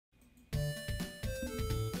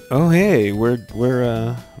Oh hey, we're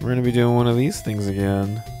gonna be doing one of these things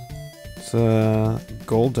again. It's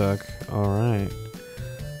Golduck.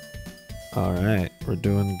 Alright, we're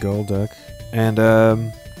doing Golduck. And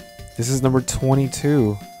this is number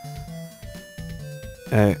 22.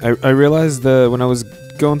 I realized when I was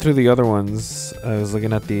going through the other ones, I was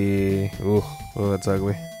looking at the oh that's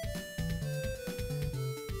ugly.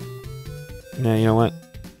 Yeah, you know what?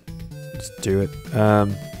 Let's do it.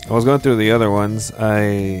 I was going through the other ones.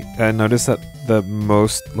 I noticed that the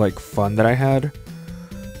most like fun that I had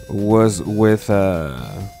was with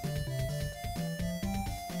the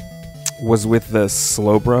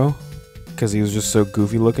Slowbro, because he was just so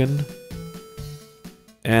goofy looking.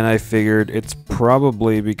 And I figured it's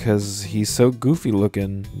probably because he's so goofy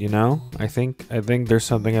looking, you know? I think there's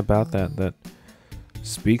something about that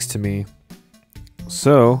speaks to me.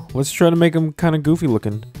 So let's try to make him kind of goofy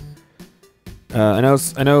looking. I know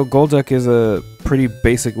Golduck is a pretty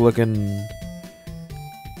basic looking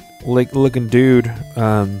dude.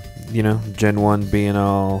 You know, Gen 1 being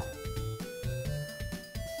all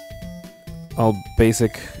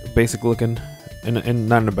basic looking, and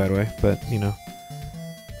not in a bad way, but you know,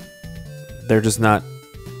 they're just not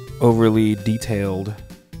overly detailed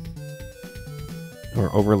or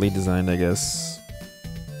overly designed, I guess.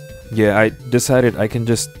 Yeah, I decided I can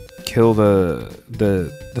just kill the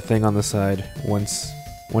thing on the side once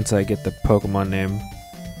I get the Pokemon name,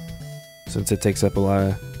 since it takes up a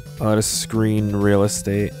lot of screen real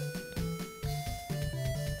estate.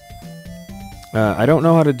 I don't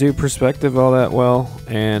know how to do perspective all that well,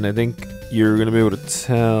 and I think you're gonna be able to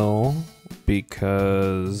tell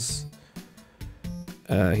because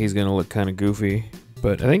he's gonna look kind of goofy.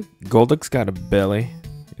 But I think Golduck's got a belly.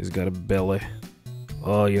 He's got a belly.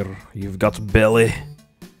 Oh, you've got a belly.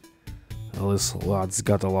 Well, this lad's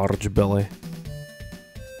got a large belly.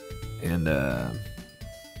 And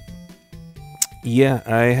yeah,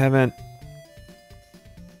 I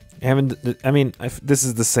mean, this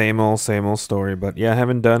is the same old story, but yeah, I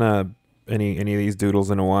haven't done any of these doodles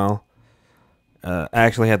in a while. I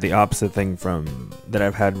actually had the opposite thing from that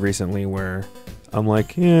I've had recently, where I'm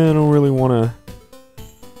like, yeah, I don't really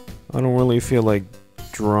feel like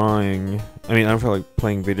drawing. I mean, I don't feel like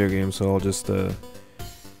playing video games, so I'll just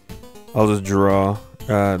draw.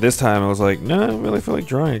 This time I was like, no, I don't really feel like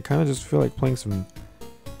drawing. I kind of just feel like playing some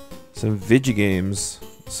video games.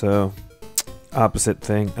 So, opposite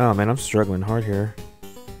thing. Oh man, I'm struggling hard here.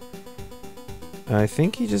 I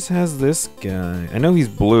think he just has this guy. I know he's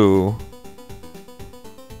blue,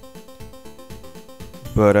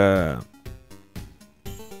 but I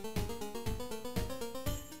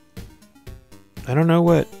don't know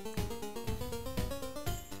what.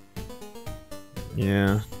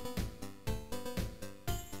 Yeah.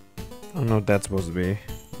 I don't know what that's supposed to be.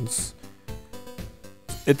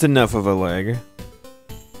 It's enough of a leg.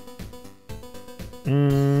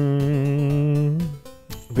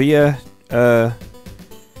 But yeah,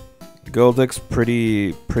 Golduck's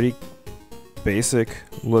pretty basic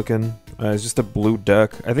looking. It's just a blue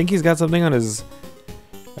duck. I think he's got something on his.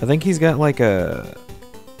 I think he's got like a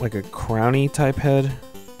crowny type head.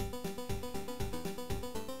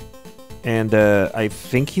 And I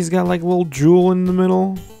think he's got like a little jewel in the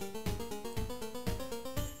middle.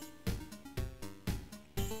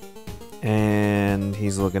 And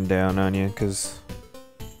he's looking down on you because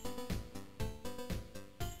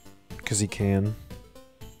he can.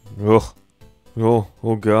 Oh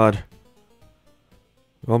God.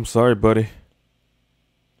 Oh, I'm sorry, buddy.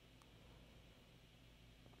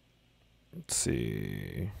 Let's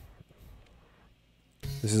see.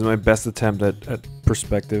 This is my best attempt at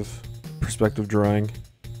perspective drawing.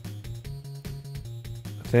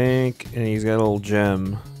 I think, and he's got a little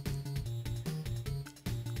gem.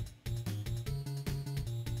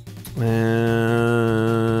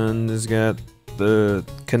 And he's got the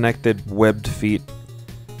connected webbed feet.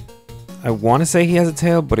 I want to say he has a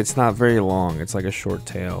tail, but it's not very long. It's like a short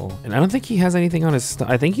tail. And I don't think he has anything on his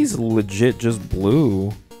I think he's legit just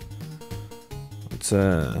blue. Let's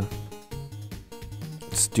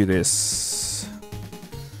do this.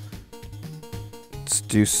 Let's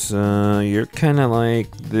do some. You're kind of like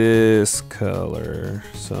this color,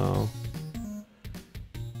 so.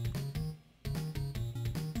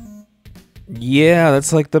 Yeah,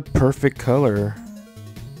 that's like the perfect color.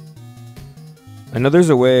 I know there's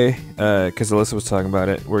a way, because Alyssa was talking about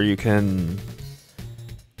it, where you can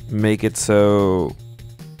make it so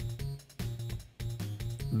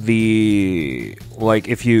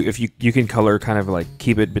if you can color kind of like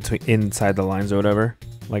keep it between inside the lines or whatever.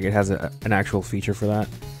 Like it has an actual feature for that,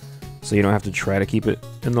 so you don't have to try to keep it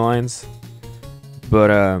in the lines.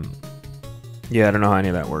 But Yeah, I don't know how any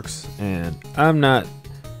of that works. And I'm not...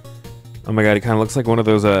 Oh my god, it kind of looks like one of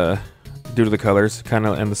those, due to the colors, kind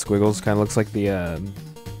of, and the squiggles, kind of looks like the,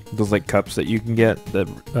 those, like, cups that you can get, the,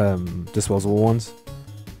 disposable ones.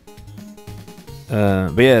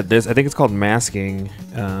 But yeah, I think it's called masking,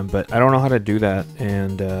 but I don't know how to do that,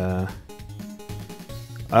 and,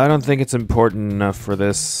 I don't think it's important enough for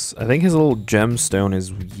this. I think his little gemstone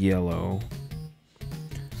is yellow.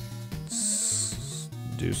 Let's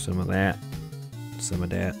do some of that. Some of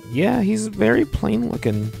that. Yeah, he's very plain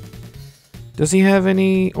looking. Does he have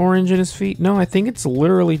any orange in his feet? No, I think it's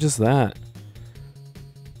literally just that.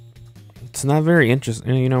 It's not very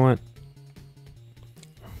interesting. You know what?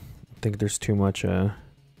 I think there's too much of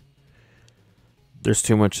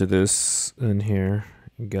this in here.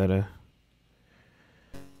 You gotta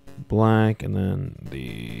black and then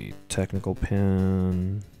the technical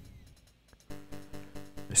pin.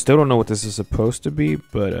 I still don't know what this is supposed to be,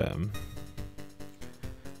 but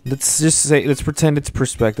let's pretend it's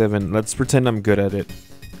perspective and let's pretend I'm good at it.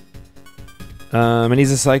 And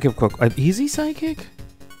he's a psychic. Is he psychic?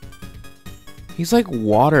 He's like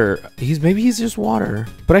water. Maybe he's just water.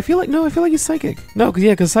 But I feel like he's psychic. No, cause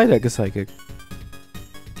Psyduck is psychic.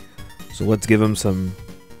 So let's give him some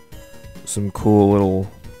cool little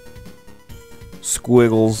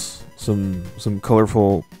squiggles, some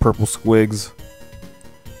colorful purple squigs.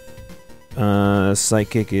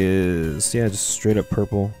 Psychic is, yeah, just straight up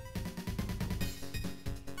purple.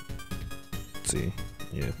 Let's see,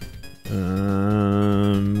 yeah.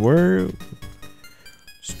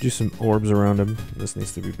 Just do some orbs around him. This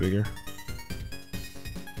needs to be bigger.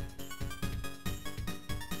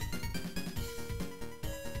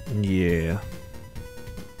 Yeah.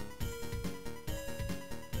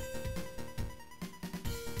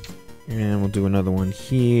 And we'll do another one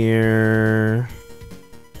here.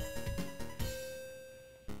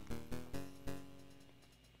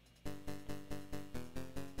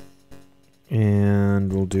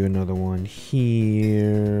 And we'll do another one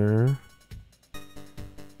here.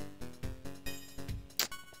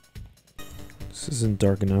 This isn't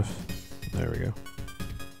dark enough. There we go.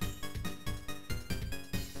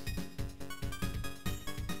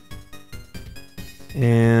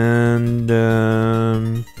 And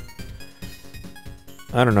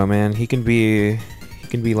I don't know, man. He can be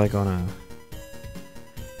like on a,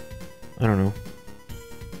 I don't know.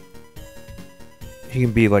 He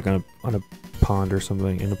can be like on a pond or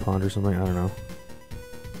something, in a pond or something. I don't know.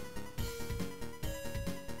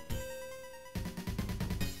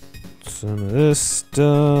 Some of this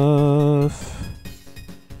stuff.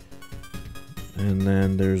 And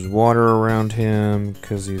then there's water around him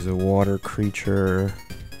because he's a water creature.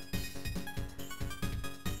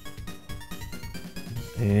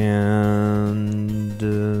 And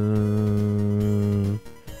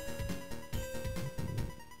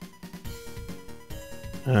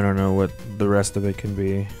I don't know what the rest of it can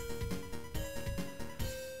be.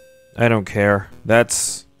 I don't care.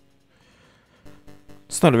 It's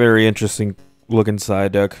not a very interesting looking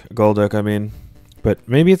Golduck, I mean. But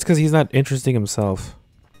maybe it's because he's not interesting himself.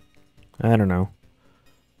 I don't know.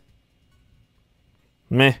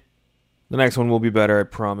 Meh. The next one will be better, I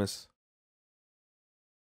promise.